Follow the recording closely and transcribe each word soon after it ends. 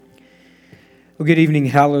Well, good evening,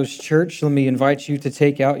 Hallows Church. Let me invite you to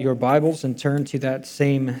take out your Bibles and turn to that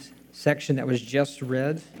same section that was just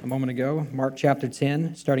read a moment ago, Mark chapter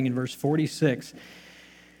 10, starting in verse 46.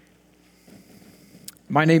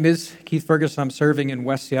 My name is Keith Ferguson. I'm serving in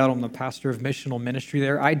West Seattle. I'm the pastor of missional ministry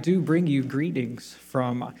there. I do bring you greetings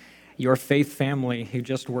from your faith family who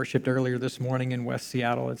just worshiped earlier this morning in West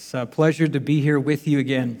Seattle. It's a pleasure to be here with you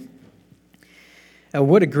again.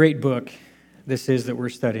 What a great book this is that we're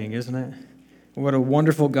studying, isn't it? What a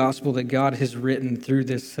wonderful gospel that God has written through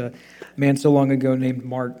this man so long ago named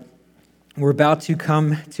Mark. We're about to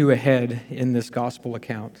come to a head in this gospel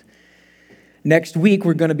account. Next week,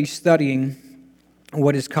 we're going to be studying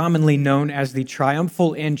what is commonly known as the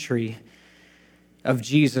triumphal entry of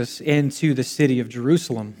Jesus into the city of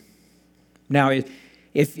Jerusalem. Now,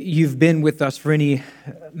 if you've been with us for any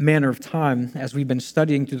manner of time, as we've been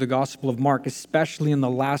studying through the Gospel of Mark, especially in the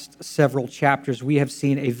last several chapters, we have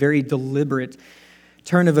seen a very deliberate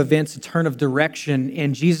turn of events, a turn of direction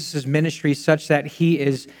in Jesus' ministry such that he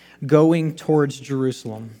is going towards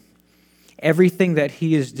Jerusalem. Everything that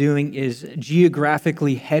he is doing is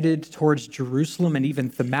geographically headed towards Jerusalem and even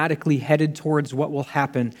thematically headed towards what will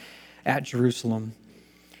happen at Jerusalem.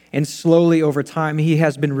 And slowly over time, he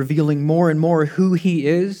has been revealing more and more who he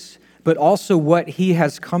is, but also what he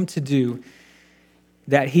has come to do,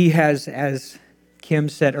 that he has, as Kim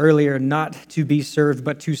said earlier, not to be served,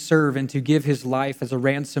 but to serve and to give his life as a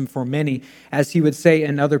ransom for many. As he would say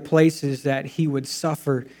in other places, that he would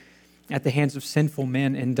suffer at the hands of sinful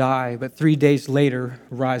men and die, but 3 days later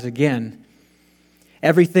rise again.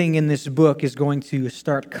 Everything in this book is going to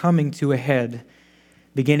start coming to a head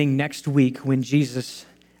beginning next week when Jesus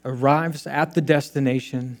arrives at the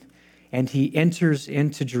destination and he enters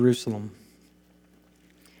into Jerusalem.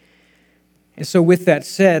 And so with that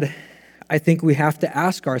said, I think we have to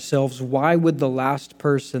ask ourselves, why would the last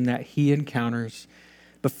person that he encounters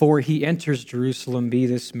before he enters Jerusalem be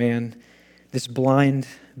this man, this blind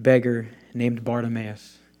beggar named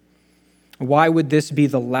Bartimaeus? Why would this be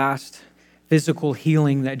the last physical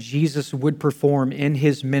healing that Jesus would perform in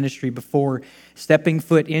his ministry before stepping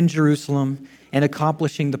foot in Jerusalem and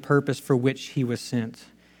accomplishing the purpose for which he was sent?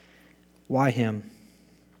 Why him?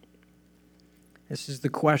 This is the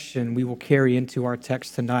question we will carry into our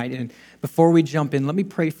text tonight. And before we jump in, let me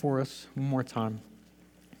pray for us one more time.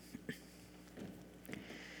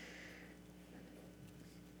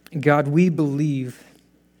 God, we believe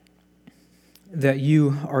that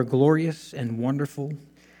you are glorious and wonderful,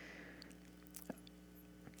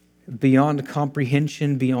 beyond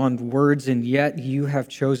comprehension, beyond words, and yet you have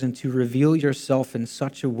chosen to reveal yourself in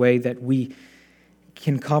such a way that we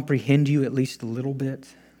can comprehend you at least a little bit,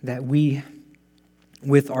 that we,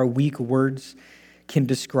 with our weak words, can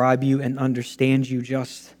describe you and understand you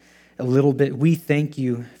just a little bit. We thank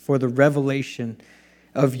you for the revelation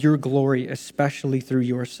of your glory, especially through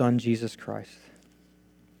your Son, Jesus Christ.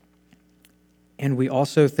 And we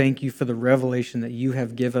also thank you for the revelation that you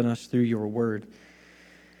have given us through your word.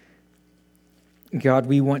 God,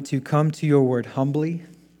 we want to come to your word humbly,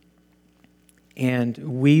 and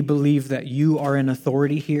we believe that you are in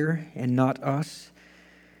authority here and not us.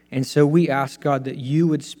 And so we ask, God, that you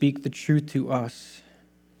would speak the truth to us,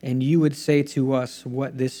 and you would say to us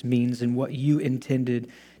what this means and what you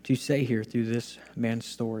intended to say here through this man's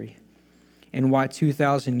story, and why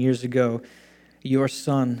 2,000 years ago your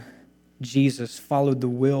Son, Jesus, followed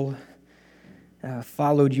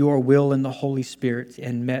your will in the Holy Spirit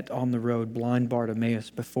and met on the road blind Bartimaeus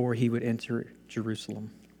before he would enter Jerusalem.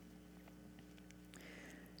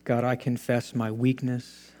 God, I confess my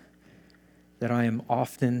weakness, that I am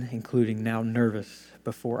often, including now, nervous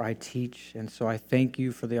before I teach. And so I thank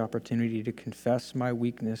you for the opportunity to confess my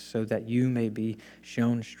weakness so that you may be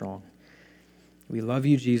shown strong. We love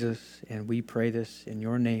you, Jesus, and we pray this in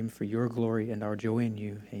your name for your glory and our joy in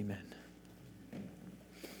you. Amen.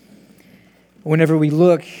 Whenever we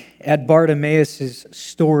look at Bartimaeus'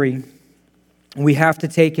 story, we have to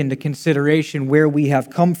take into consideration where we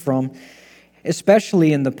have come from,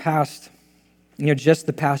 especially in the past, just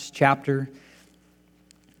the past chapter.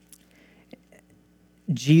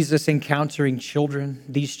 Jesus encountering children.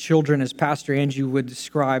 These children, as Pastor Andrew would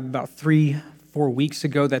describe about 3-4 weeks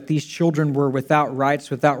ago, that these children were without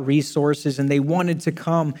rights, without resources, and they wanted to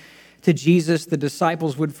come to Jesus. The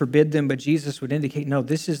disciples would forbid them, but Jesus would indicate, no,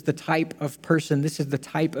 this is the type of person, this is the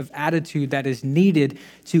type of attitude that is needed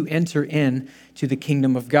to enter in to the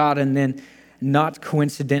kingdom of God. And then Not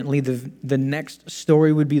coincidentally, the next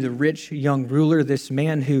story would be the rich young ruler, this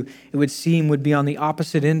man who it would seem would be on the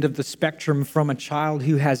opposite end of the spectrum from a child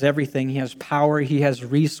who has everything. He has power, he has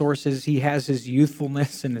resources, he has his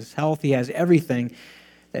youthfulness and his health, he has everything.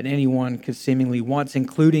 that anyone could seemingly want,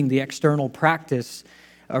 including the external practice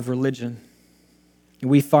of religion.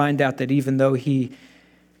 We find out that even though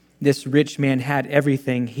this rich man had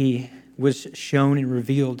everything, he was shown and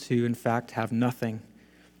revealed to, in fact, have nothing.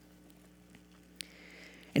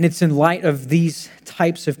 And it's in light of these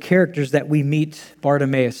types of characters that we meet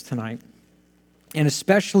Bartimaeus tonight. And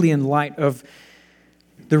especially in light of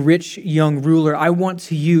the rich young ruler, I want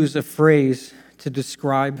to use a phrase to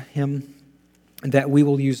describe him that we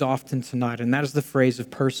will use often tonight, and that is the phrase of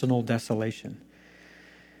personal desolation.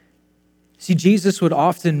 See, Jesus would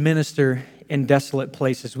often minister in desolate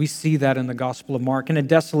places. We see that in the Gospel of Mark. And a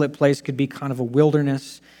desolate place could be kind of a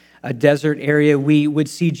wilderness, a desert area. We would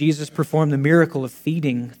see Jesus perform the miracle of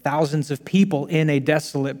feeding thousands of people in a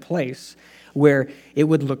desolate place where it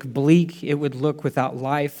would look bleak, it would look without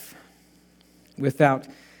life, without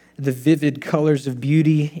the vivid colors of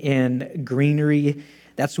beauty and greenery.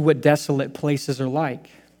 That's what desolate places are like.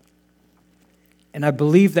 And I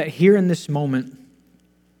believe that here in this moment,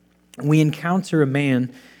 we encounter a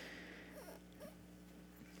man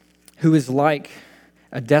who is like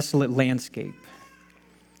a desolate landscape.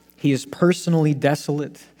 He is personally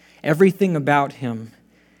desolate. Everything about him,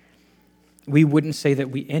 we wouldn't say that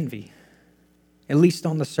we envy. At least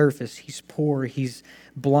on the surface, he's poor, he's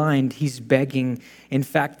blind, he's begging. In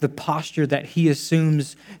fact, the posture that he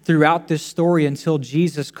assumes throughout this story until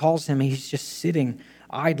Jesus calls him, he's just sitting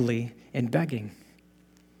idly and begging.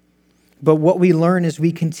 But what we learn as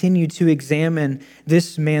we continue to examine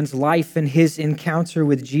this man's life and his encounter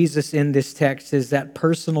with Jesus in this text is that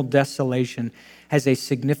personal desolation has a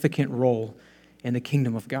significant role in the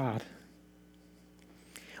kingdom of God.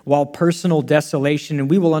 While personal desolation, and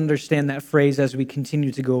we will understand that phrase as we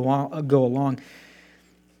continue to go along,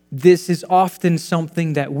 this is often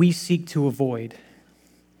something that we seek to avoid.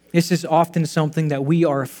 This is often something that we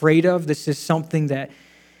are afraid of. This is something that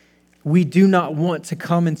we do not want to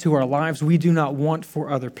come into our lives. We do not want for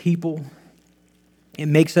other people. It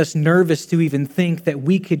makes us nervous to even think that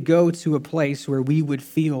we could go to a place where we would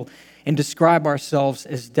feel and describe ourselves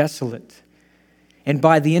as desolate. And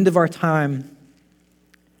by the end of our time,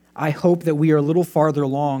 I hope that we are a little farther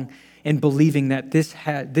along in believing that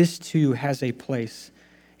this too has a place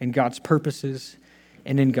in God's purposes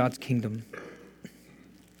and in God's kingdom.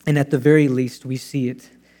 And at the very least, we see it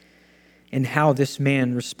in how this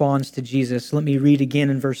man responds to Jesus. Let me read again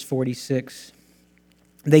in verse 46.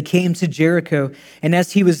 They came to Jericho, and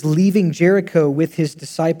as he was leaving Jericho with his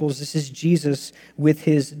disciples, this is Jesus with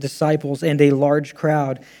his disciples and a large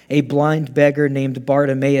crowd, a blind beggar named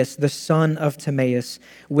Bartimaeus, the son of Timaeus,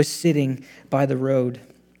 was sitting by the road.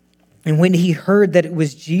 And when he heard that it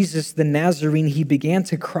was Jesus the Nazarene, he began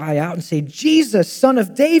to cry out and say, "Jesus, Son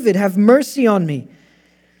of David, have mercy on me."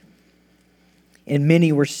 And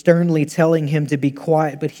many were sternly telling him to be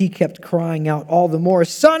quiet, but he kept crying out all the more,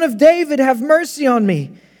 "Son of David, have mercy on me."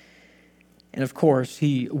 And of course,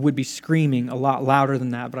 he would be screaming a lot louder than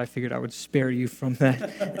that, but I figured I would spare you from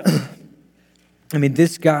that. I mean,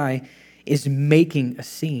 this guy is making a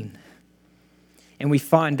scene. And we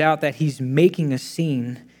find out that he's making a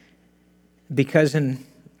scene because in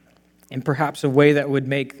perhaps a way that would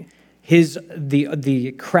make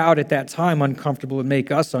the crowd at that time uncomfortable, would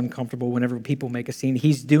make us uncomfortable whenever people make a scene.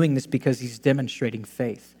 He's doing this because he's demonstrating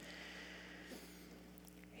faith.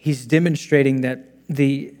 He's demonstrating that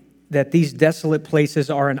these desolate places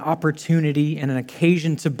are an opportunity and an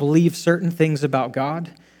occasion to believe certain things about God,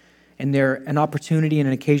 and they're an opportunity and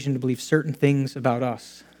an occasion to believe certain things about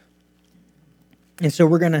us. And so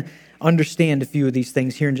we're going to understand a few of these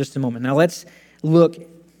things here in just a moment. Now let's look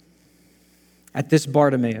at this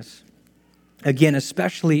Bartimaeus. Again,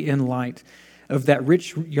 especially in light of that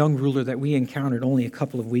rich young ruler that we encountered only a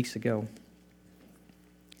couple of weeks ago.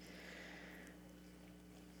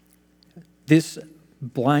 This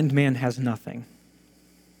blind man has nothing.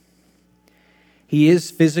 He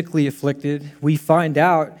is physically afflicted. We find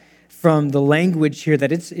out from the language here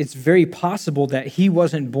that it's very possible that he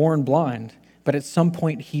wasn't born blind, but at some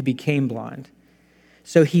point he became blind.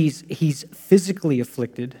 So he's physically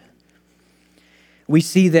afflicted. We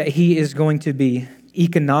see that he is going to be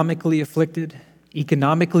economically afflicted,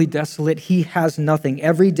 economically desolate. He has nothing.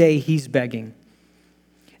 Every day he's begging.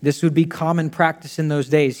 This would be common practice in those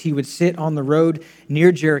days. He would sit on the road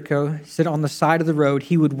near Jericho, sit on the side of the road.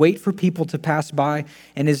 He would wait for people to pass by,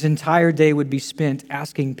 and his entire day would be spent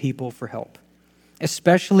asking people for help.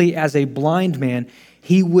 Especially as a blind man,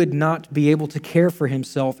 he would not be able to care for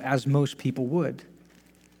himself as most people would.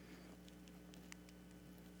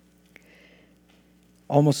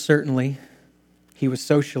 Almost certainly, he was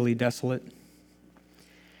socially desolate.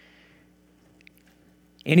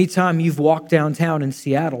 Anytime you've walked downtown in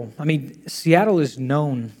Seattle, Seattle is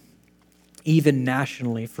known even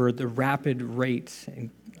nationally for the rapid rate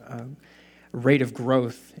of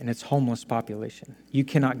growth in its homeless population. You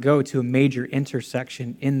cannot go to a major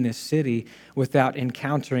intersection in this city without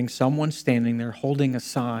encountering someone standing there holding a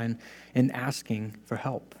sign and asking for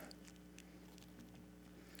help.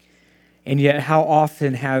 And yet, how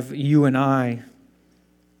often have you and I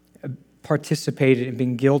participated and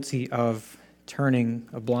been guilty of turning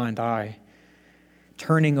a blind eye,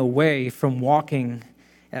 turning away from walking,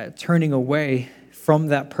 turning away from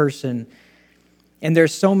that person? And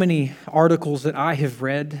there's so many articles that I have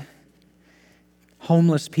read,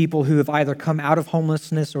 homeless people who have either come out of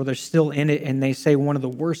homelessness or they're still in it, and they say one of the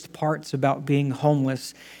worst parts about being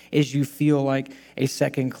homeless is you feel like a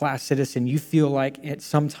second-class citizen. You feel like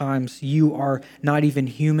sometimes you are not even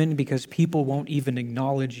human because people won't even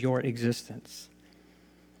acknowledge your existence.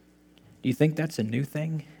 Do you think that's a new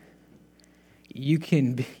thing?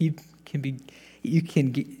 This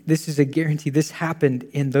is a guarantee. This happened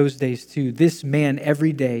in those days too. This man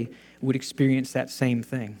every day would experience that same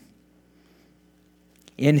thing.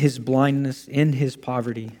 In his blindness, in his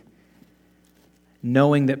poverty,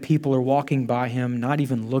 knowing that people are walking by him, not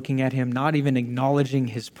even looking at him, not even acknowledging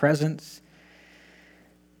his presence.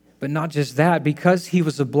 But not just that, because he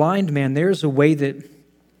was a blind man, there's a way that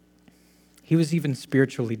he was even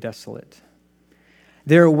spiritually desolate.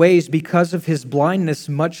 There are ways, because of his blindness,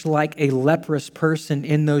 much like a leprous person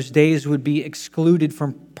in those days would be excluded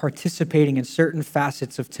from participating in certain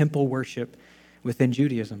facets of temple worship within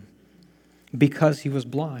Judaism, because he was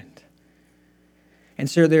blind. And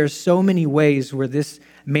so there are so many ways where this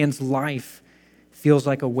man's life feels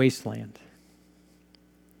like a wasteland.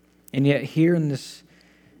 And yet here in this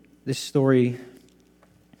story,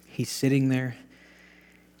 he's sitting there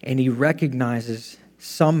and he recognizes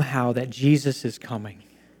somehow that Jesus is coming.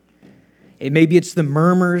 Maybe it's the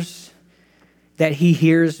murmurs that he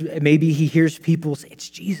hears. Maybe he hears people say, it's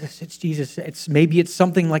Jesus, it's Jesus. Maybe it's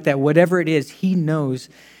something like that. Whatever it is, he knows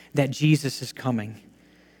that Jesus is coming.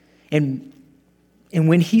 And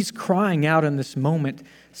when he's crying out in this moment,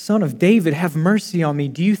 Son of David, have mercy on me,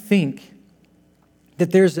 do you think that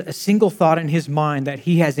there's a single thought in his mind that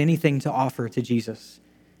he has anything to offer to Jesus?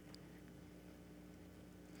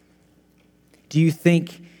 Do you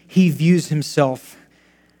think he views himself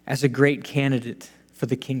as a great candidate for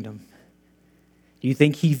the kingdom? Do you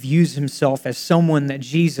think he views himself as someone that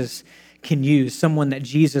Jesus can use, someone that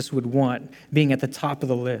Jesus would want being at the top of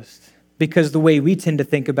the list? Because the way we tend to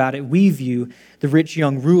think about it, we view the rich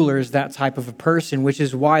young ruler as that type of a person, which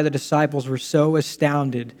is why the disciples were so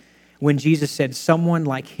astounded when Jesus said, someone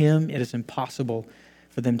like him, it is impossible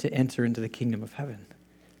for them to enter into the kingdom of heaven.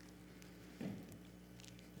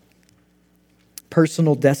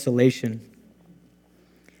 Personal desolation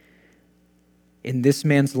in this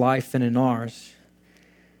man's life and in ours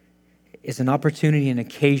is an opportunity and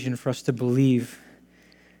occasion for us to believe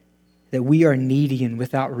that we are needy and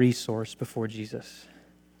without resource before Jesus.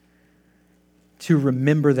 To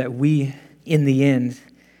remember that we, in the end,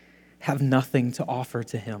 have nothing to offer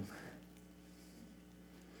to him.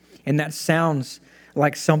 And that sounds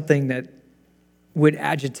like something that would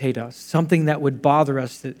agitate us, something that would bother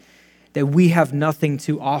us, that we have nothing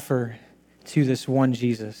to offer to this one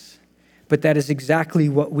Jesus. But that is exactly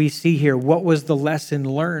what we see here. What was the lesson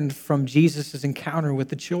learned from Jesus' encounter with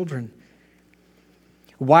the children?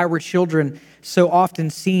 Why were children so often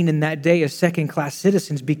seen in that day as second-class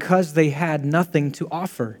citizens? Because they had nothing to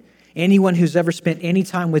offer. Anyone who's ever spent any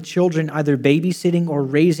time with children, either babysitting or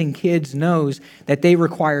raising kids, knows that they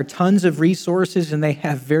require tons of resources and they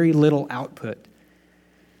have very little output.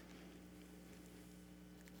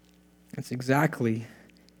 That's exactly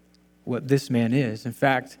what this man is. In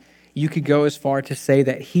fact, you could go as far to say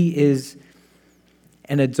that he is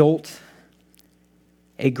an adult,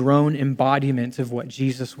 a grown embodiment of what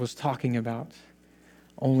Jesus was talking about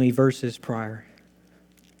only verses prior.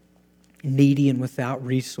 Needy and without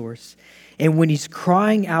resource. And when he's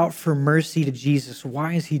crying out for mercy to Jesus,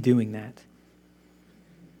 why is he doing that?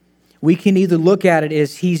 We can either look at it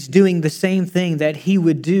as he's doing the same thing that he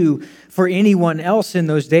would do for anyone else in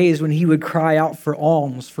those days when he would cry out for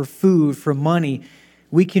alms, for food, for money.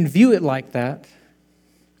 We can view it like that,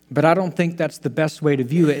 but I don't think that's the best way to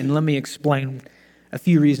view it, and let me explain a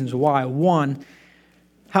few reasons why. One,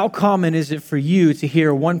 how common is it for you to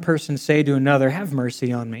hear one person say to another, have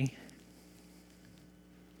mercy on me?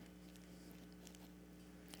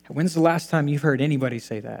 When's the last time you've heard anybody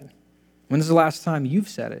say that? When's the last time you've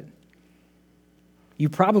said it? You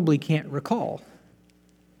probably can't recall.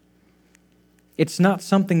 It's not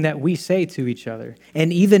something that we say to each other.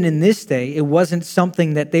 And even in this day, it wasn't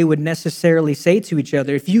something that they would necessarily say to each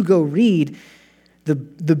other. If you go read the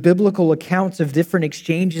biblical accounts of different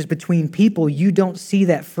exchanges between people, you don't see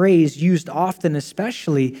that phrase used often,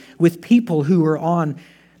 especially with people who are on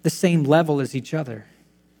the same level as each other.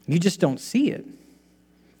 You just don't see it.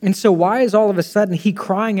 And so why is all of a sudden he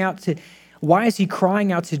crying out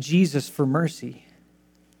to Jesus for mercy?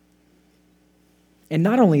 And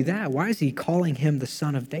not only that, why is he calling him the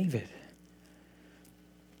Son of David?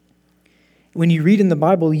 When you read in the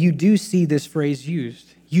Bible, you do see this phrase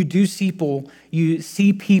used. You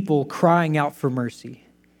see people crying out for mercy.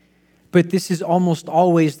 But this is almost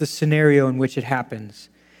always the scenario in which it happens.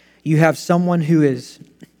 You have someone who is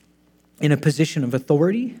in a position of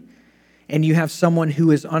authority, and you have someone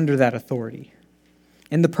who is under that authority.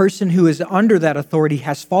 And the person who is under that authority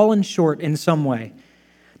has fallen short in some way.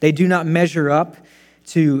 They do not measure up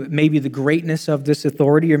to maybe the greatness of this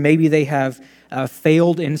authority, or maybe they have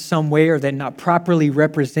failed in some way, or they're not properly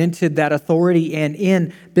represented that authority. And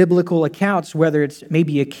in biblical accounts, whether it's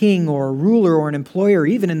maybe a king or a ruler or an employer,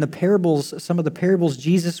 even in the parables, some of the parables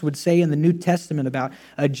Jesus would say in the New Testament about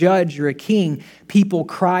a judge or a king, people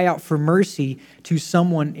cry out for mercy to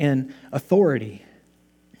someone in authority.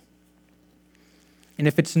 And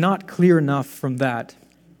if it's not clear enough from that,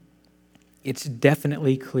 it's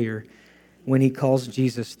definitely clear when he calls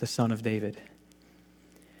Jesus the Son of David.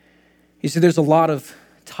 You see, there's a lot of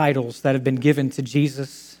titles that have been given to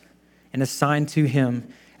Jesus and assigned to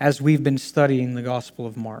him as we've been studying the Gospel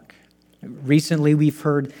of Mark. Recently, we've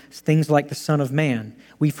heard things like the Son of Man.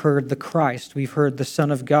 We've heard the Christ. We've heard the Son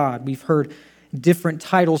of God. We've heard different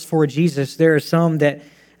titles for Jesus. There are some that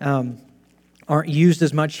aren't used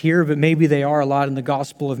as much here, but maybe they are a lot in the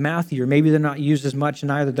Gospel of Matthew, or maybe they're not used as much in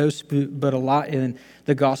either those, but a lot in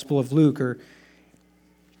the Gospel of Luke. Or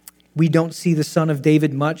we don't see the Son of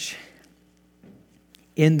David much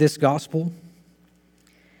in this gospel.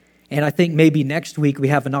 And I think maybe next week we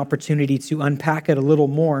have an opportunity to unpack it a little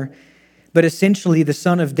more. But essentially, the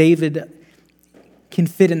Son of David can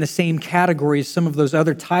fit in the same category as some of those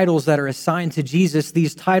other titles that are assigned to Jesus,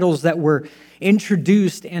 these titles that were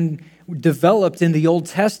introduced and developed in the Old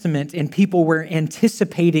Testament, and people were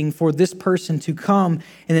anticipating for this person to come.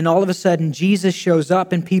 And then all of a sudden, Jesus shows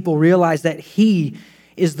up and people realize that he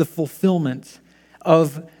is the fulfillment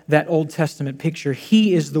of that Old Testament picture.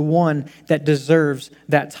 He is the one that deserves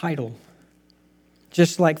that title.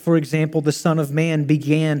 Just like, for example, the Son of Man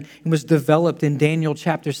began and was developed in Daniel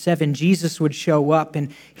chapter 7, Jesus would show up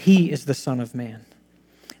and he is the Son of Man.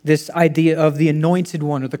 This idea of the anointed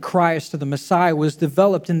one or the Christ or the Messiah was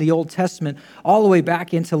developed in the Old Testament all the way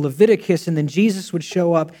back into Leviticus, and then Jesus would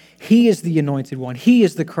show up. He is the anointed one. He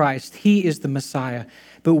is the Christ. He is the Messiah.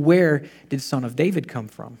 But where did Son of David come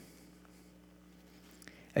from?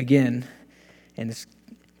 Again, and this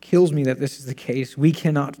kills me that this is the case, we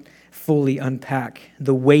cannot fully unpack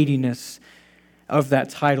the weightiness of that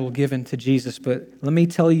title given to Jesus. But let me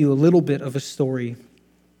tell you a little bit of a story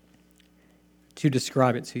to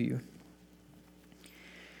describe it to you.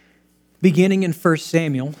 Beginning in 1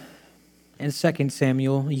 Samuel and 2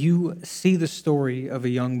 Samuel, you see the story of a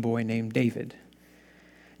young boy named David.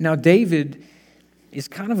 Now, David is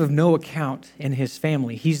kind of no account in his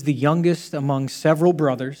family. He's the youngest among several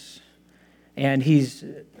brothers, and he's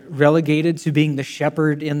relegated to being the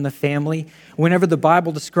shepherd in the family. Whenever the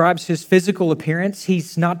Bible describes his physical appearance,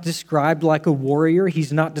 he's not described like a warrior.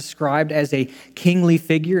 He's not described as a kingly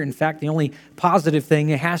figure. In fact, the only positive thing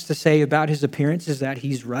it has to say about his appearance is that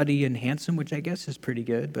he's ruddy and handsome, which I guess is pretty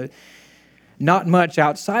good, but not much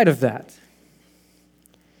outside of that.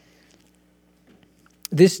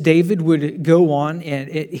 This David would go on, and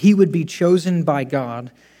he would be chosen by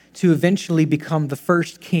God to eventually become the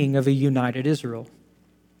first king of a united Israel.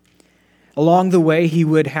 Along the way, he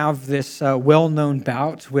would have this well-known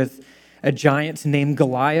bout with a giant named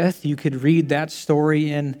Goliath. You could read that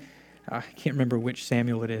story in, I can't remember which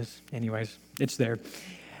Samuel it is. Anyways, it's there.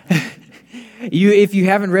 If you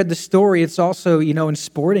haven't read the story, it's also, in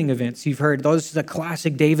sporting events, you've heard those is a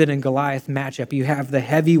classic David and Goliath matchup. You have the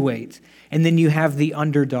heavyweight, and then you have the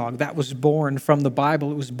underdog. That was born from the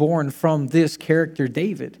Bible. It was born from this character,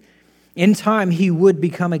 David. In time, he would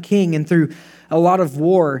become a king, and through a lot of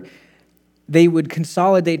war, they would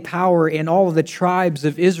consolidate power, and all of the tribes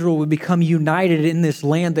of Israel would become united in this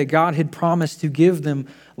land that God had promised to give them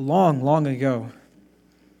long, long ago.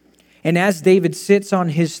 And as David sits on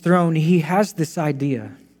his throne, he has this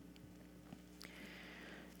idea.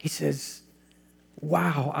 He says,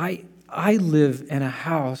 wow, I live in a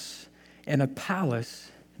house in a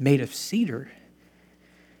palace made of cedar.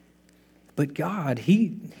 But God,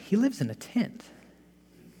 he lives in a tent.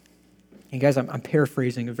 And guys, I'm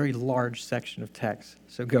paraphrasing a very large section of text,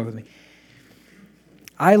 so go with me.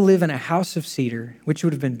 I live in a house of cedar, which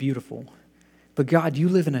would have been beautiful. But God, you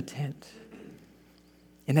live in a tent.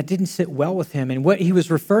 And that didn't sit well with him. And what he was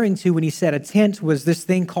referring to when he said a tent was this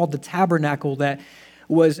thing called the tabernacle that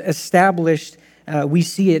was established. We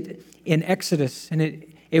see it in Exodus. And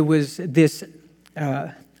it was this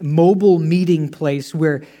mobile meeting place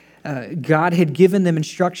where God had given them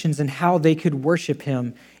instructions on how they could worship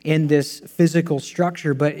him in this physical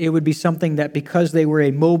structure, but it would be something that because they were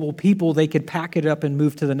a mobile people, they could pack it up and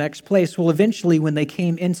move to the next place. Well, eventually, when they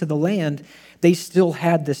came into the land, they still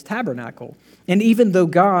had this tabernacle. And even though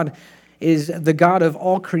God is the God of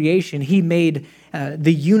all creation, he made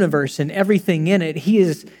the universe and everything in it, he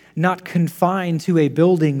is not confined to a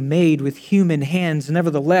building made with human hands.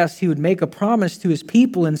 Nevertheless, he would make a promise to his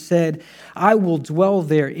people and said, I will dwell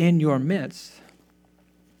there in your midst.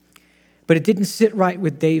 But it didn't sit right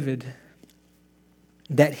with David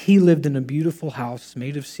that he lived in a beautiful house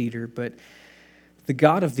made of cedar, but the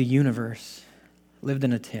God of the universe lived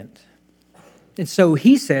in a tent. And so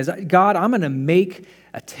he says, God, I'm going to make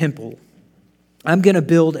a temple. I'm going to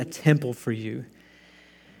build a temple for you.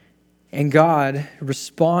 And God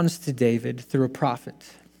responds to David through a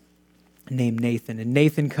prophet named Nathan. And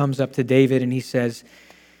Nathan comes up to David and he says,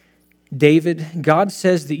 David, God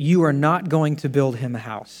says that you are not going to build him a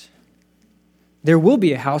house. There will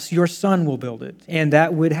be a house, your son will build it. And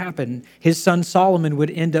that would happen. His son Solomon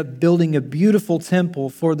would end up building a beautiful temple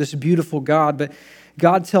for this beautiful God. But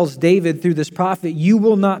God tells David through this prophet, you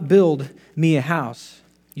will not build me a house.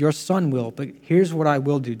 Your son will. But here's what I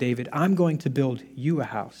will do, David. I'm going to build you a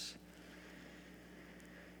house.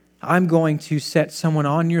 I'm going to set someone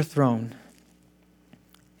on your throne,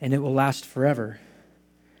 and it will last forever.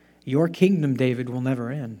 Your kingdom, David, will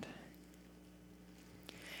never end.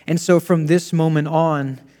 And so from this moment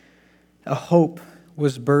on, a hope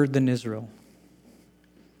was birthed in Israel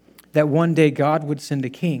that one day God would send a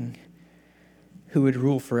king who would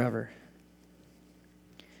rule forever.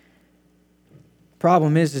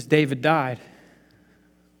 Problem is David died.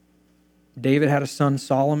 David had a son,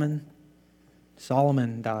 Solomon.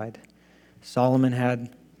 Solomon died. Solomon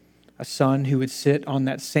had a son who would sit on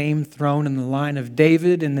that same throne in the line of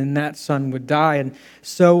David, and then that son would die, and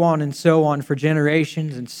so on for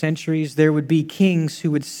generations and centuries. There would be kings who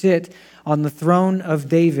would sit on the throne of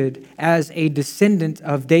David as a descendant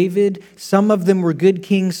of David. Some of them were good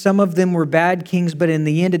kings, some of them were bad kings, but in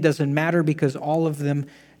the end it doesn't matter because all of them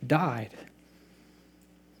died.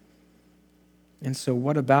 And so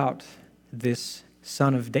what about this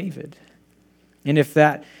son of David? And if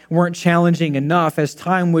that weren't challenging enough, as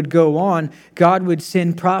time would go on, God would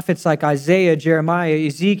send prophets like Isaiah, Jeremiah,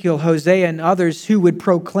 Ezekiel, Hosea, and others who would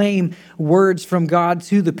proclaim words from God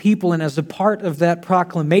to the people. And as a part of that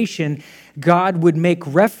proclamation, God would make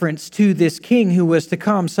reference to this king who was to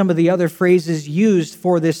come. Some of the other phrases used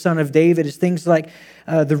for this son of David is things like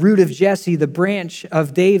the root of Jesse, the branch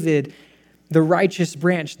of David, the righteous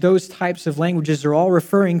branch. Those types of languages are all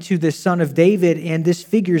referring to this son of David, and this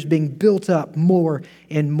figure is being built up more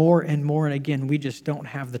and more and more. And again, we just don't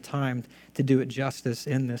have the time to do it justice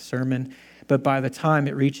in this sermon. But by the time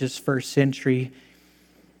it reaches first century,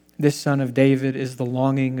 this son of David is the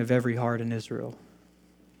longing of every heart in Israel.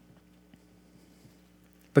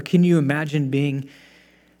 But can you imagine being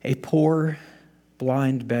a poor,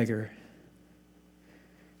 blind beggar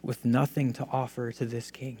with nothing to offer to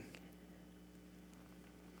this king?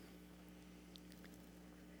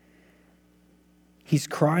 He's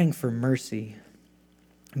crying for mercy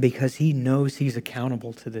because he knows he's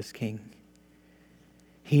accountable to this king.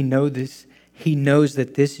 He knows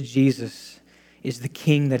that this Jesus is the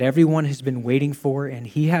king that everyone has been waiting for, and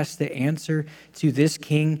he has to answer to this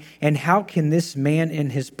king. And how can this man,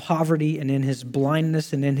 in his poverty and in his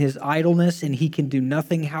blindness and in his idleness, and he can do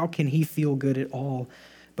nothing, how can he feel good at all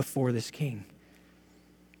before this king?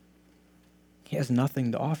 He has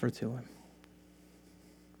nothing to offer to him.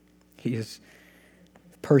 He is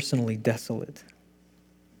personally desolate.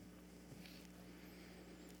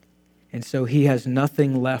 And so he has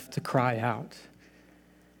nothing left to cry out.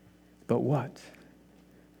 But what?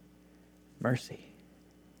 Mercy.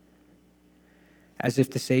 As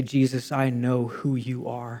if to say, Jesus, I know who you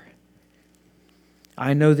are.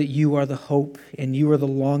 I know that you are the hope and you are the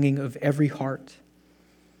longing of every heart.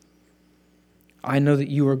 I know that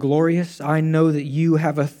you are glorious. I know that you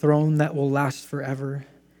have a throne that will last forever.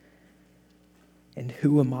 And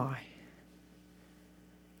who am I?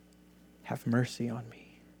 Have mercy on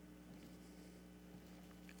me.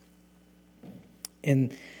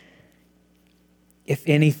 And if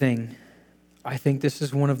anything, I think this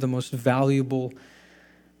is one of the most valuable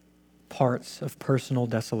parts of personal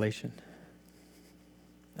desolation.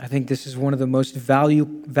 I think this is one of the most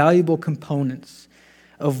valuable components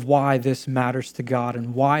of why this matters to God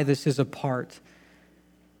and why this is a part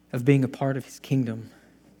of being a part of His kingdom.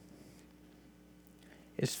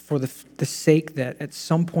 Is for the sake that at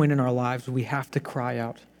some point in our lives we have to cry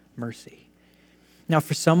out mercy. Now,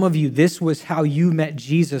 for some of you, this was how you met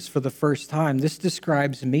Jesus for the first time. This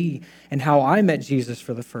describes me and how I met Jesus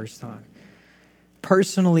for the first time.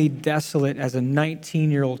 Personally desolate as a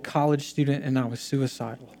 19-year-old college student, and I was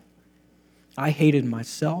suicidal. I hated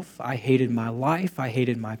myself. I hated my life. I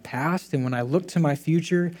hated my past. And when I looked to my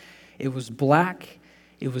future, it was black,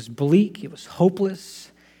 it was bleak, it was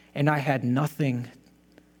hopeless, and I had nothing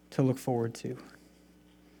to look forward to.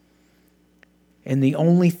 And the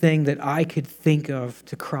only thing that I could think of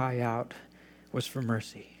to cry out was for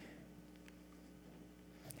mercy.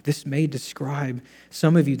 This may describe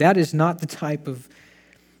some of you. That is not the type of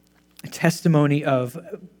testimony of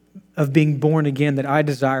being born again that I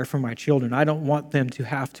desire for my children. I don't want them to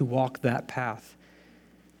have to walk that path.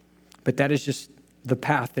 But that is just the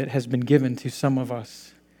path that has been given to some of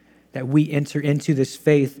us, that we enter into this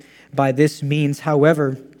faith by this means.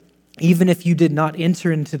 However, even if you did not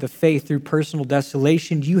enter into the faith through personal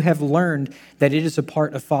desolation, you have learned that it is a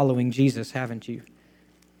part of following Jesus, haven't you?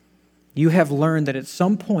 You have learned that at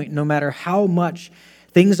some point, no matter how much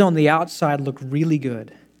things on the outside look really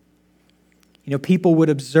good, people would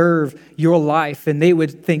observe your life and they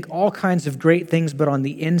would think all kinds of great things, but on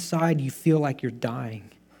the inside, you feel like you're dying.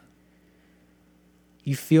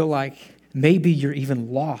 You feel like maybe you're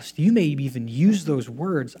even lost. You may even use those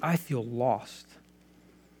words, I feel lost.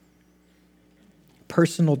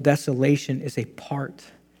 Personal desolation is a part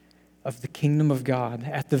of the kingdom of God,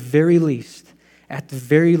 at the very least,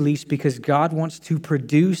 because God wants to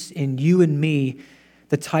produce in you and me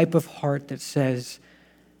the type of heart that says,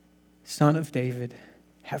 Son of David,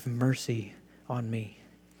 have mercy on me.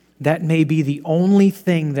 That may be the only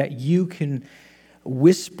thing that you can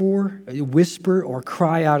whisper or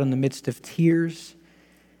cry out in the midst of tears,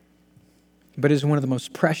 but is one of the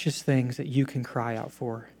most precious things that you can cry out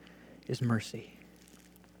for is mercy.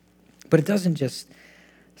 But it doesn't just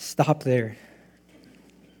stop there.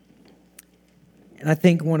 And I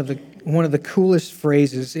think one of the coolest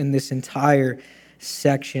phrases in this entire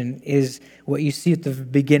section is what you see at the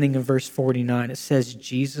beginning of verse 49. It says,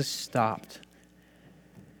 Jesus stopped.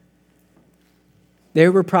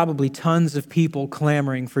 There were probably tons of people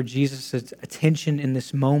clamoring for Jesus' attention in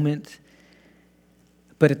this moment.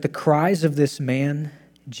 But at the cries of this man,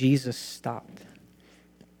 Jesus stopped.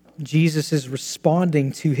 Jesus is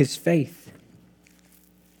responding to his faith.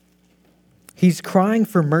 He's crying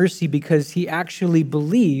for mercy because he actually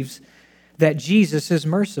believes that Jesus is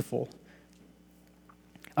merciful.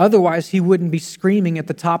 Otherwise, he wouldn't be screaming at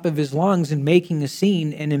the top of his lungs and making a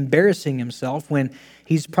scene and embarrassing himself when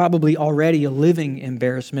he's probably already a living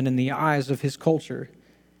embarrassment in the eyes of his culture.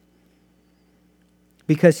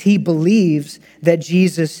 Because he believes that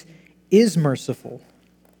Jesus is merciful.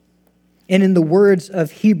 And in the words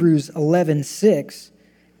of Hebrews 11:6,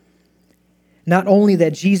 not only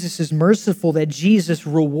that Jesus is merciful, that Jesus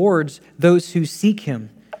rewards those who seek him.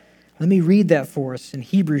 Let me read that for us in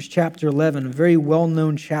Hebrews chapter 11, a very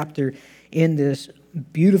well-known chapter in this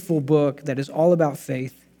beautiful book that is all about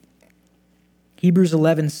faith. Hebrews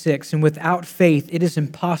 11:6, and without faith it is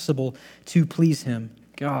impossible to please him,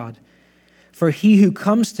 God. For he who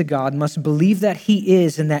comes to God must believe that he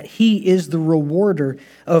is, and that he is the rewarder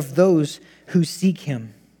of those who seek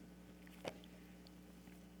him.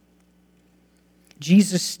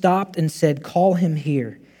 Jesus stopped and said, call him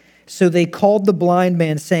here. So they called the blind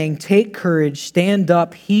man, saying, take courage, stand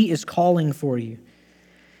up, he is calling for you.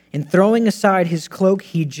 And throwing aside his cloak,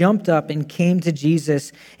 he jumped up and came to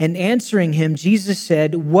Jesus. And answering him, Jesus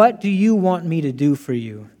said, what do you want me to do for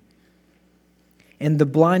you? And the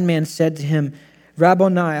blind man said to him,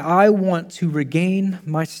 Rabboni, I want to regain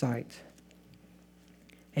my sight.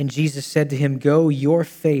 And Jesus said to him, go, your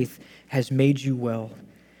faith has made you well.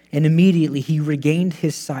 And immediately he regained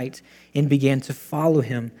his sight and began to follow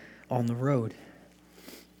him on the road.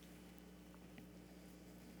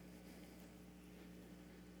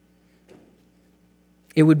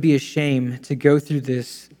 It would be a shame to go through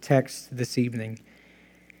this text this evening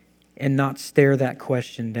and not stare that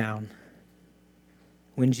question down.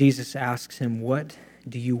 When Jesus asks him, what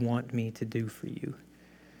do you want me to do for you?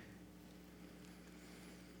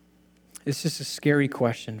 It's just a scary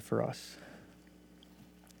question for us.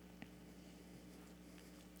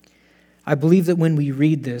 I believe that when we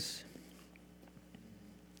read this,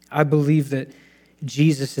 I believe that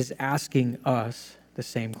Jesus is asking us the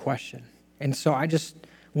same question. And so I just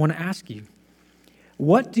want to ask you,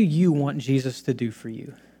 what do you want Jesus to do for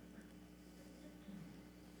you?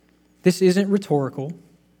 This isn't rhetorical.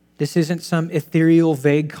 This isn't some ethereal,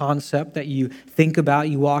 vague concept that you think about,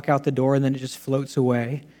 you walk out the door, and then it just floats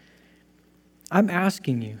away. I'm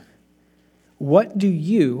asking you, what do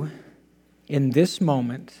you, in this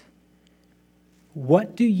moment,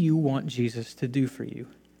 what do you want Jesus to do for you?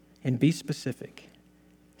 And be specific.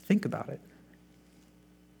 Think about it.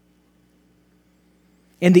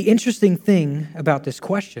 And the interesting thing about this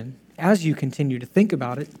question, as you continue to think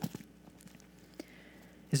about it,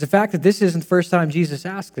 is the fact that this isn't the first time Jesus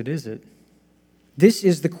asked it, is it? This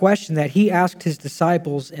is the question that he asked his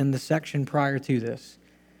disciples in the section prior to this.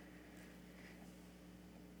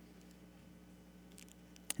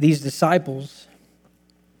 These disciples,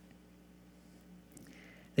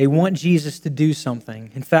 they want Jesus to do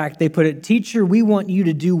something. In fact, they put it, "Teacher, we want you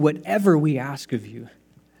to do whatever we ask of you."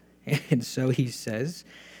 And so he says,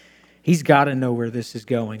 he's got to know where this is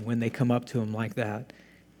going when they come up to him like that.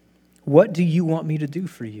 "What do you want me to do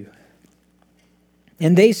for you?"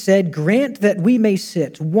 And they said, "Grant that we may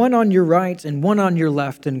sit, one on your right and one on your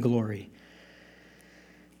left in glory."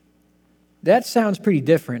 That sounds pretty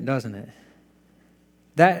different, doesn't it?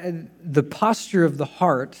 That the posture of the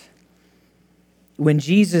heart when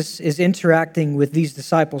Jesus is interacting with these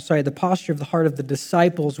disciples, the posture of the heart of the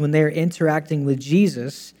disciples when they're interacting with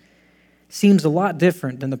Jesus seems a lot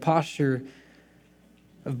different than the posture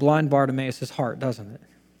of blind Bartimaeus' heart, doesn't it?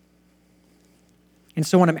 And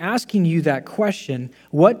so when I'm asking you that question,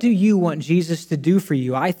 what do you want Jesus to do for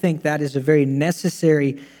you? I think that is a very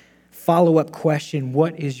necessary follow-up question.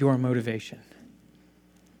 What is your motivation?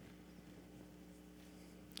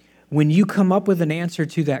 When you come up with an answer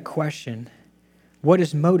to that question, what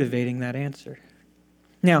is motivating that answer?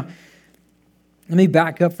 Now, let me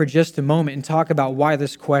back up for just a moment and talk about why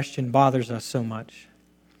this question bothers us so much.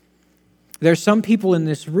 There's some people in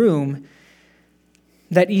this room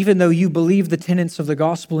that even though you believe the tenets of the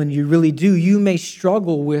gospel and you really do, you may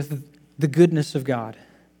struggle with the goodness of God.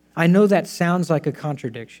 I know that sounds like a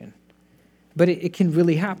contradiction, but it can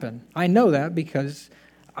really happen. I know that because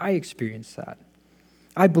I experienced that.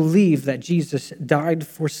 I believe that Jesus died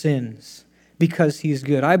for sins because he is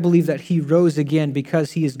good. I believe that he rose again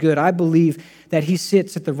because he is good. I believe that he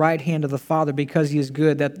sits at the right hand of the Father because he is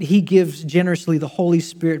good, that he gives generously the Holy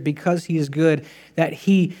Spirit because he is good, that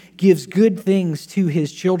he gives good things to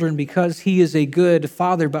his children because he is a good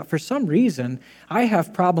Father. But for some reason, I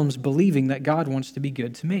have problems believing that God wants to be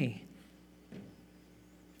good to me.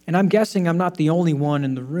 And I'm guessing I'm not the only one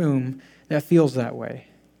in the room that feels that way.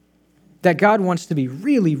 That God wants to be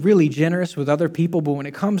really, really generous with other people, but when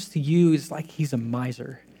it comes to you, it's like he's a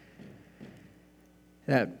miser.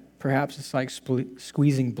 That perhaps it's like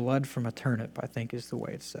squeezing blood from a turnip, I think is the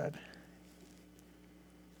way it's said.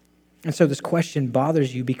 And so this question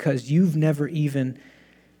bothers you because you've never even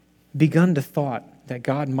begun to thought that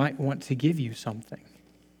God might want to give you something.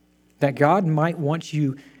 That God might want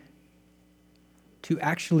you to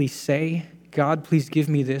actually say, "God, please give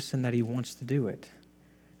me this," and that he wants to do it.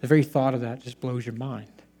 The very thought of that just blows your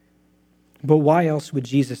mind. But why else would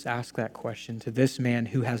Jesus ask that question to this man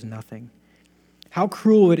who has nothing? How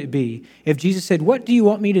cruel would it be if Jesus said, "What do you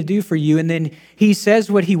want me to do for you?" And then he says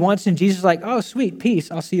what he wants, and Jesus is like, "Oh, sweet, peace,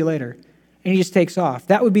 I'll see you later." And he just takes off.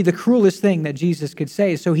 That would be the cruelest thing that Jesus could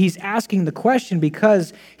say. So he's asking the question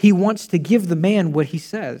because he wants to give the man what he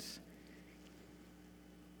says.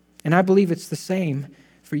 And I believe it's the same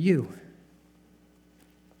for you.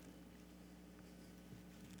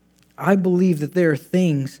 I believe that there are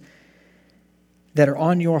things that are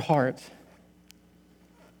on your heart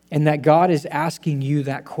and that God is asking you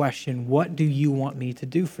that question, what do you want me to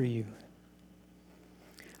do for you?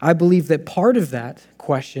 I believe that part of that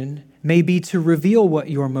question may be to reveal what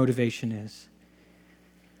your motivation is.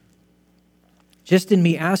 Just in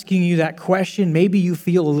me asking you that question, maybe you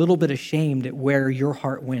feel a little bit ashamed at where your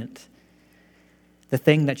heart went, the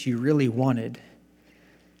thing that you really wanted.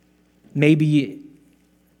 Maybe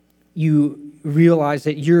you realize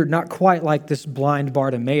that you're not quite like this blind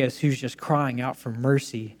Bartimaeus who's just crying out for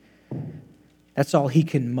mercy. That's all he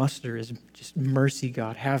can muster is just mercy,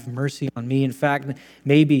 God. Have mercy on me. In fact,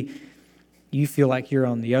 maybe you feel like you're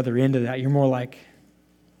on the other end of that. You're more like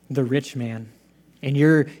the rich man. And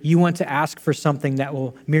you want to ask for something that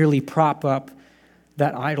will merely prop up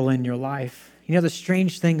that idol in your life. You know the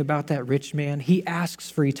strange thing about that rich man? He asks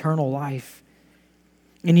for eternal life.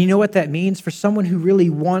 And you know what that means? For someone who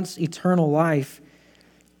really wants eternal life,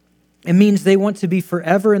 it means they want to be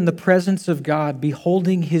forever in the presence of God,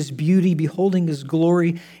 beholding his beauty, beholding his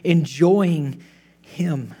glory, enjoying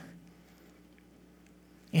him.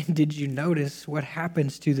 And did you notice what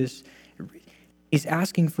happens to this? He's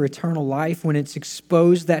asking for eternal life when it's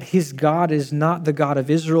exposed that his God is not the God of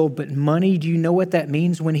Israel, but money. Do you know what that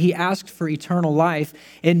means? When he asked for eternal life,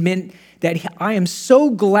 it meant that I am so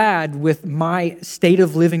glad with my state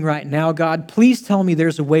of living right now, God. Please tell me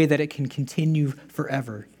there's a way that it can continue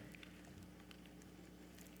forever.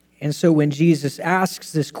 And so when Jesus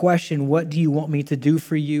asks this question, what do you want me to do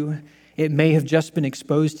for you? It may have just been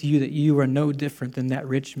exposed to you that you are no different than that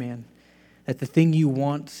rich man, that the thing you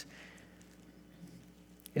want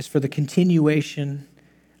is for the continuation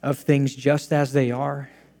of things just as they are,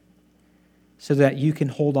 so that you can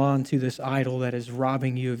hold on to this idol that is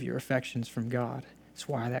robbing you of your affections from God. That's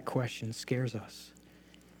why that question scares us.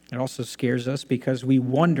 It also scares us because we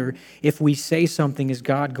wonder if we say something, is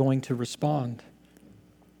God going to respond?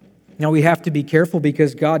 Now we have to be careful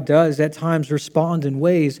because God does at times respond in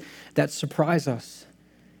ways that surprise us.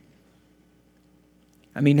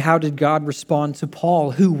 I mean, how did God respond to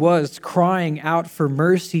Paul, who was crying out for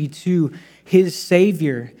mercy to his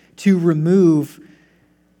Savior to remove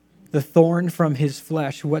the thorn from his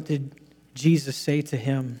flesh? What did Jesus say to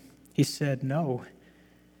him? He said, no,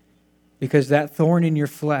 because that thorn in your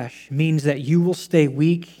flesh means that you will stay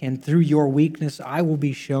weak, and through your weakness, I will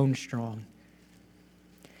be shown strong.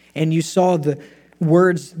 And you saw the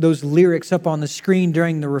words, those lyrics up on the screen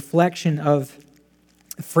during the reflection of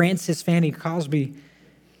Francis Fanny Crosby,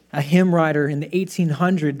 a hymn writer in the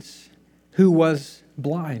 1800s who was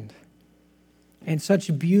blind. And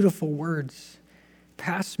such beautiful words.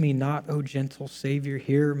 Pass me not, O gentle Savior,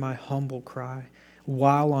 hear my humble cry.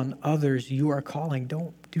 While on others you are calling,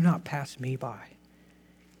 do not pass me by.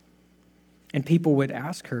 And people would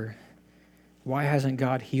ask her, why hasn't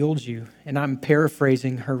God healed you? And I'm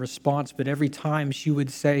paraphrasing her response, but every time she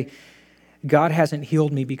would say, God hasn't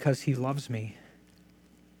healed me because he loves me.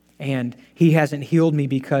 And he hasn't healed me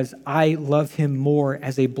because I love him more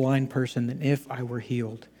as a blind person than if I were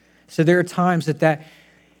healed. So there are times that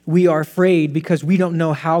we are afraid because we don't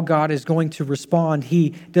know how God is going to respond.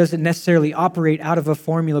 He doesn't necessarily operate out of a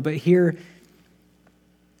formula, but here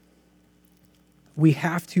we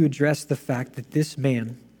have to address the fact that this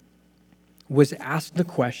man was asked the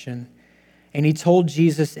question, and he told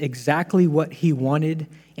Jesus exactly what he wanted,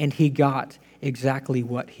 and he got exactly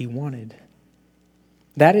what he wanted.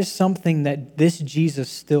 That is something that this Jesus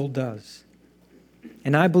still does.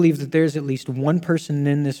 And I believe that there's at least one person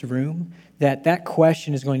in this room that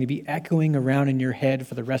question is going to be echoing around in your head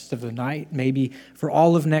for the rest of the night, maybe for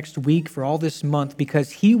all of next week, for all this month,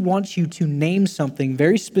 because he wants you to name something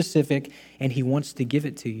very specific, and he wants to give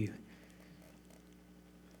it to you.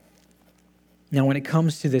 Now, when it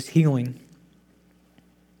comes to this healing,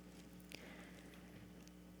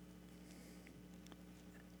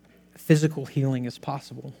 physical healing is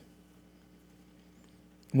possible.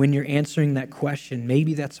 When you're answering that question,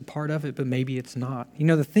 maybe that's a part of it, but maybe it's not. You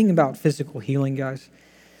know, the thing about physical healing, guys,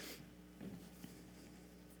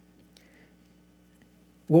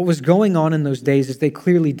 what was going on in those days is they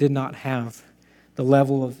clearly did not have the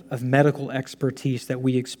level of medical expertise that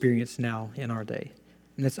we experience now in our day.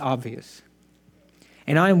 And it's obvious.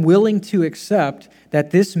 And I'm willing to accept that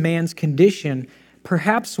this man's condition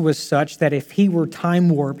perhaps was such that if he were time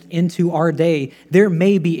warped into our day, there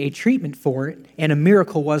may be a treatment for it, and a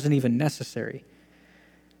miracle wasn't even necessary.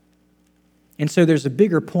 And so there's a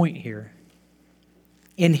bigger point here.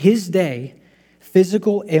 In his day,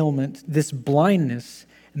 physical ailment, this blindness,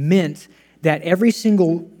 meant that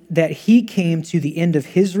that he came to the end of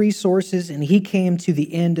his resources, and he came to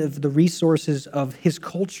the end of the resources of his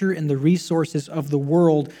culture and the resources of the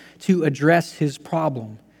world to address his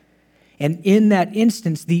problem. And in that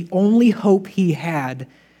instance, the only hope he had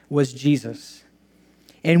was Jesus.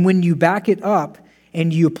 And when you back it up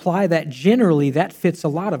and you apply that generally, that fits a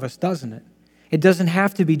lot of us, doesn't it? It doesn't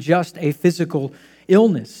have to be just a physical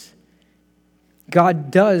illness.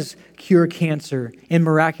 God does cure cancer in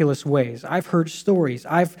miraculous ways. I've heard stories.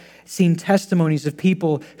 I've seen testimonies of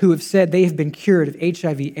people who have said they have been cured of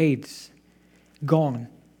HIV/AIDS, gone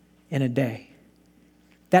in a day.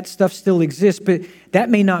 That stuff still exists, but that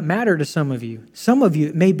may not matter to some of you. Some of you,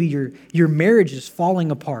 it may be your marriage is falling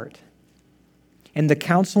apart, and the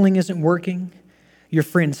counseling isn't working. Your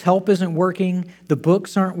friend's help isn't working. The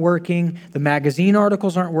books aren't working. The magazine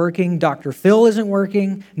articles aren't working. Dr. Phil isn't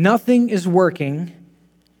working. Nothing is working.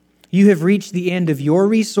 You have reached the end of your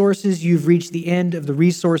resources. You've reached the end of the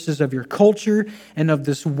resources of your culture and of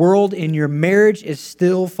this world, and your marriage is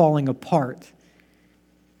still falling apart.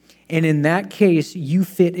 And in that case, you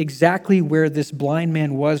fit exactly where this blind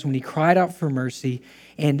man was when he cried out for mercy,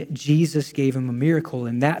 and Jesus gave him a miracle.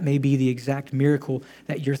 And that may be the exact miracle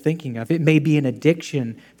that you're thinking of. It may be an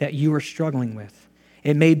addiction that you are struggling with.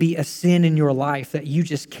 It may be a sin in your life that you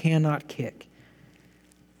just cannot kick.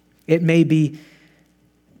 It may be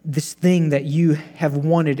this thing that you have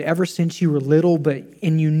wanted ever since you were little,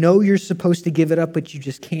 and you know you're supposed to give it up, but you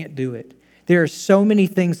just can't do it. There are so many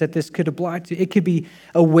things that this could apply to. It could be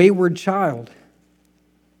a wayward child,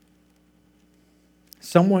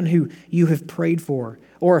 someone who you have prayed for,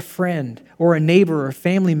 or a friend, or a neighbor, or a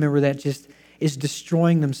family member that just is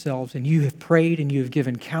destroying themselves, and you have prayed, and you have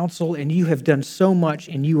given counsel, and you have done so much,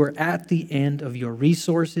 and you are at the end of your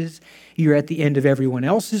resources. You're at the end of everyone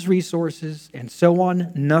else's resources, and so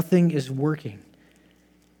on. Nothing is working.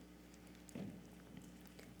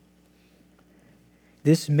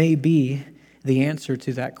 This may be the answer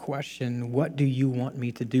to that question, what do you want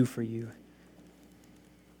me to do for you?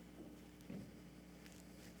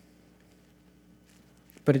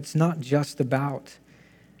 But it's not just about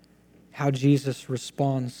how Jesus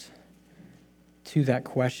responds to that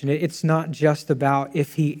question. It's not just about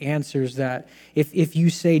if he answers that. If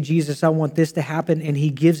you say, Jesus, I want this to happen, and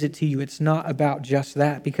he gives it to you, it's not about just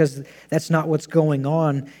that, because that's not what's going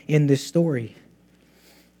on in this story.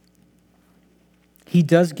 He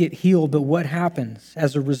does get healed, but what happens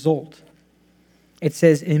as a result? It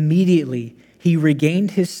says, immediately he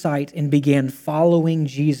regained his sight and began following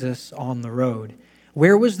Jesus on the road.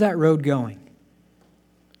 Where was that road going?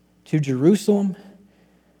 To Jerusalem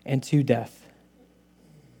and to death.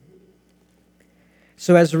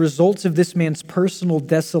 So as a result of this man's personal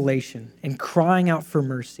desolation and crying out for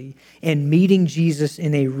mercy and meeting Jesus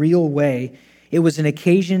in a real way, it was an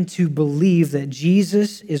occasion to believe that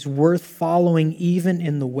Jesus is worth following even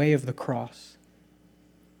in the way of the cross.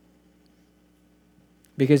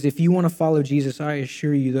 Because if you want to follow Jesus, I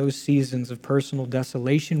assure you those seasons of personal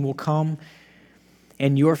desolation will come,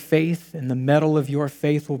 and your faith and the mettle of your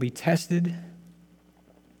faith will be tested.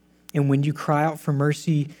 And when you cry out for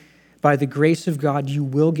mercy, by the grace of God, you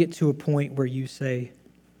will get to a point where you say,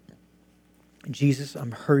 Jesus,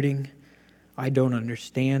 I'm hurting. I don't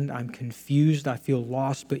understand. I'm confused. I feel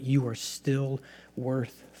lost, but you are still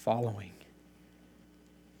worth following.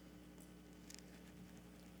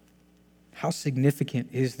 How significant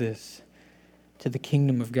is this to the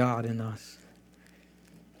kingdom of God in us?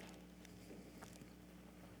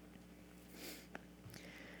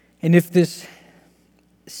 And if this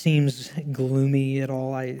seems gloomy at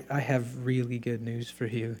all, I have really good news for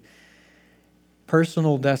you.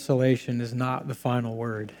 Personal desolation is not the final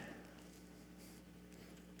word.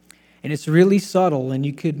 And it's really subtle, and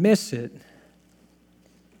you could miss it.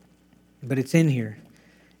 But it's in here.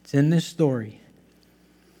 It's in this story.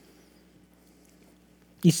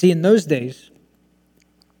 You see, in those days,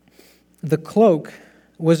 the cloak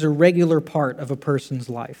was a regular part of a person's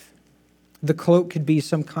life. The cloak could be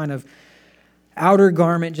some kind of outer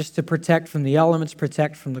garment just to protect from the elements,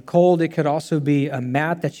 protect from the cold. It could also be a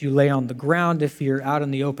mat that you lay on the ground if you're out in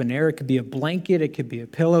the open air. It could be a blanket. It could be a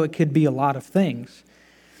pillow. It could be a lot of things.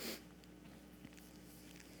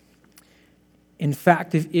 In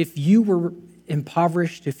fact, if you were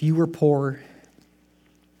impoverished, if you were poor,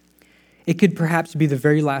 it could perhaps be the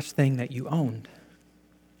very last thing that you owned.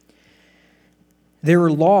 There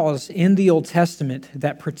are laws in the Old Testament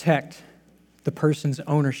that protect the person's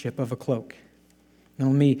ownership of a cloak. Now,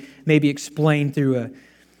 let me maybe explain through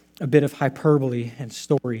a bit of hyperbole and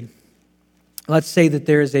story. Let's say that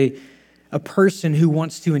there is a person who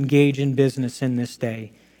wants to engage in business in this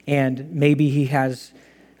day, and maybe he has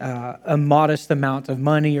a modest amount of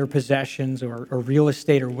money or possessions or real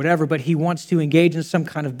estate or whatever, but he wants to engage in some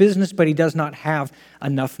kind of business, but he does not have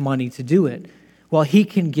enough money to do it. Well, he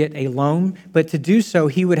can get a loan, but to do so,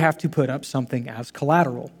 he would have to put up something as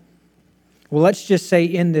collateral. Well, let's just say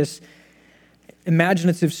in this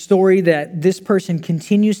imaginative story that this person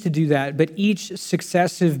continues to do that, but each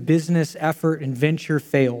successive business effort and venture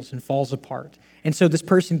fails and falls apart. And so this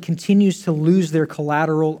person continues to lose their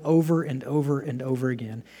collateral over and over and over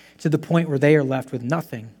again to the point where they are left with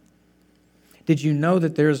nothing. Did you know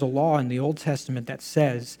that there is a law in the Old Testament that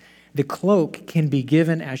says the cloak can be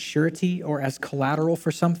given as surety or as collateral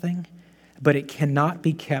for something, but it cannot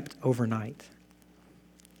be kept overnight?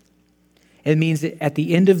 It means that at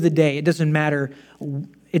the end of the day, it doesn't matter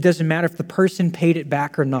if the person paid it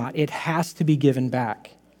back or not. It has to be given back.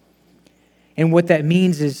 And what that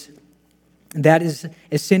means is that is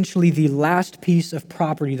essentially the last piece of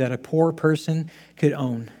property that a poor person could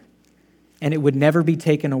own, and it would never be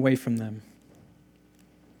taken away from them.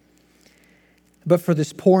 But for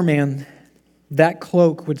this poor man, that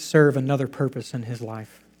cloak would serve another purpose in his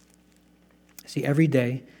life. See, every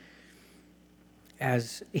day,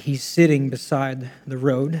 as he's sitting beside the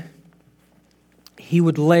road, he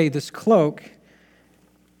would lay this cloak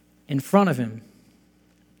in front of him.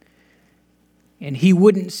 And he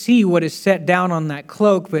wouldn't see what is set down on that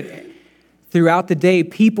cloak, but throughout the day,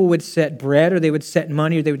 people would set bread, or they would set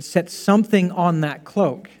money, or they would set something on that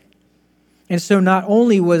cloak. And so not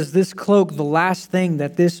only was this cloak the last thing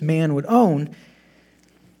that this man would own,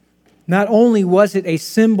 not only was it a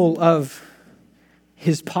symbol of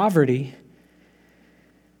his poverty,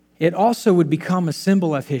 it also would become a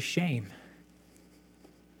symbol of his shame.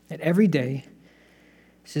 That every day,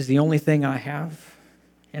 this is the only thing I have,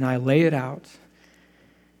 and I lay it out,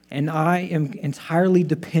 and I am entirely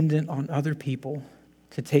dependent on other people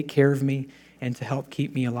to take care of me and to help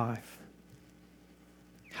keep me alive.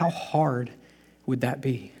 How hard would that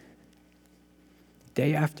be?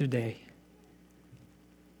 Day after day.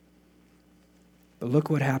 But look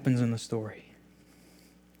what happens in the story.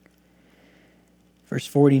 Verse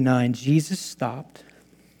 49, Jesus stopped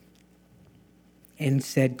and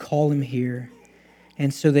said, "Call him here."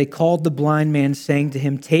 And so they called the blind man, saying to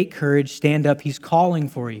him, "Take courage, stand up, he's calling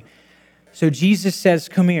for you." So Jesus says,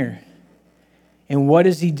 "Come here." And what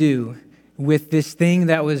does he do with this thing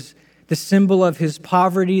that was the symbol of his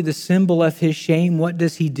poverty, the symbol of his shame? What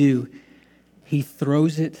does he do? He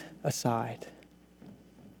throws it aside.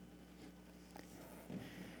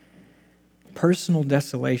 Personal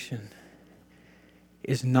desolation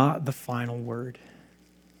is not the final word.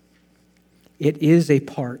 It is a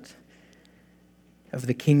part of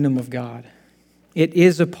the kingdom of God. It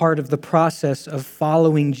is a part of the process of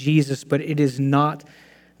following Jesus, but it is not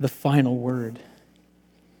the final word.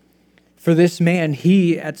 For this man,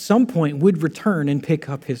 he at some point would return and pick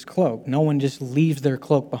up his cloak. No one just leaves their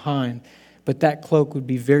cloak behind, but that cloak would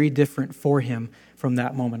be very different for him from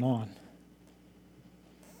that moment on.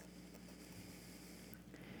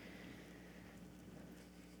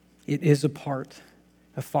 It is a part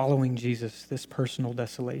of following Jesus, this personal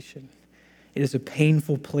desolation. It is a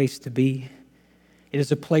painful place to be. It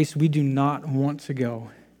is a place we do not want to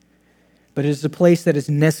go. But it is a place that is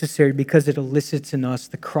necessary because it elicits in us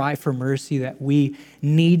the cry for mercy that we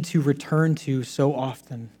need to return to so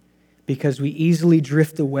often, because we easily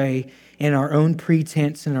drift away in our own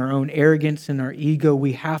pretense and our own arrogance and our ego.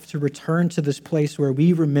 We have to return to this place where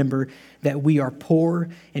we remember that we are poor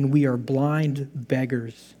and we are blind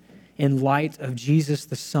beggars in light of Jesus,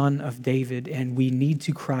 the Son of David, and we need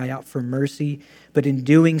to cry out for mercy. But in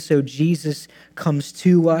doing so, Jesus comes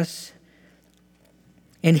to us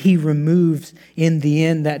and he removes in the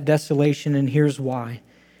end that desolation, and here's why.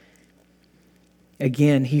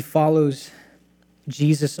 Again, he follows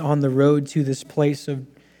Jesus on the road to this place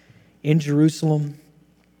in Jerusalem,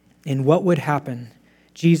 and what would happen?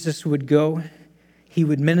 Jesus would go, he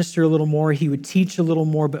would minister a little more, he would teach a little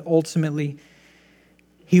more, but ultimately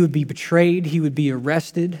he would be betrayed, he would be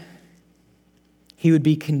arrested, he would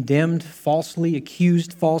be condemned falsely,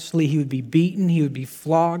 accused falsely, he would be beaten, he would be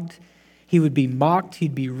flogged, he would be mocked,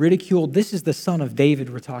 he'd be ridiculed. This is the Son of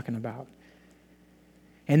David we're talking about.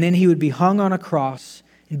 And then he would be hung on a cross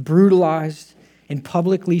and brutalized and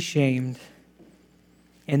publicly shamed,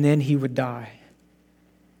 and then he would die.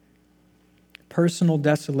 Personal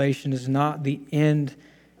desolation is not the end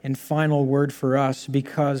and final word for us,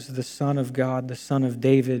 because the Son of God, the Son of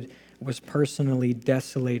David, was personally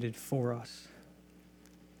desolated for us.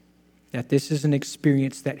 That this is an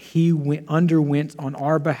experience that he underwent on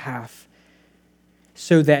our behalf,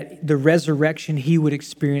 so that the resurrection he would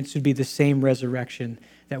experience would be the same resurrection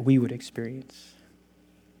that we would experience.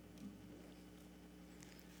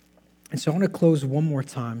 And so I want to close one more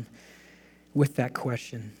time with that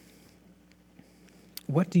question.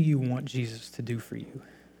 What do you want Jesus to do for you?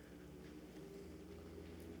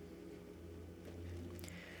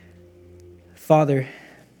 Father,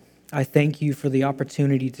 I thank you for the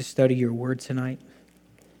opportunity to study your word tonight.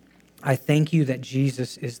 I thank you that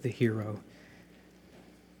Jesus is the hero.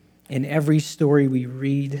 In every story we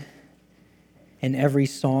read, in every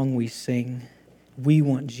song we sing, we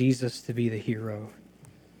want Jesus to be the hero.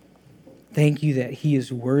 Thank you that he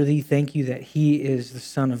is worthy. Thank you that he is the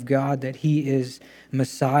Son of God, that he is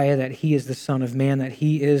Messiah, that he is the Son of Man, that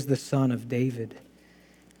he is the Son of David.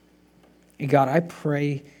 And God, I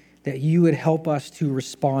pray that you would help us to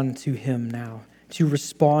respond to him now, to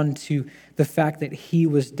respond to the fact that he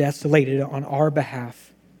was desolated on our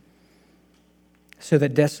behalf, so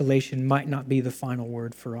that desolation might not be the final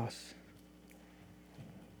word for us.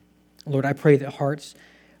 Lord, I pray that hearts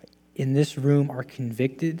in this room are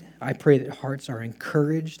convicted. I pray that hearts are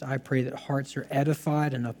encouraged. I pray that hearts are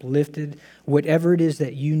edified and uplifted. Whatever it is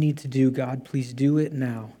that you need to do, God, please do it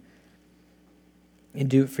now. And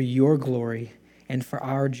do it for your glory and for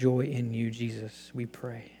our joy in you, Jesus, we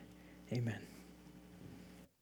pray. Amen.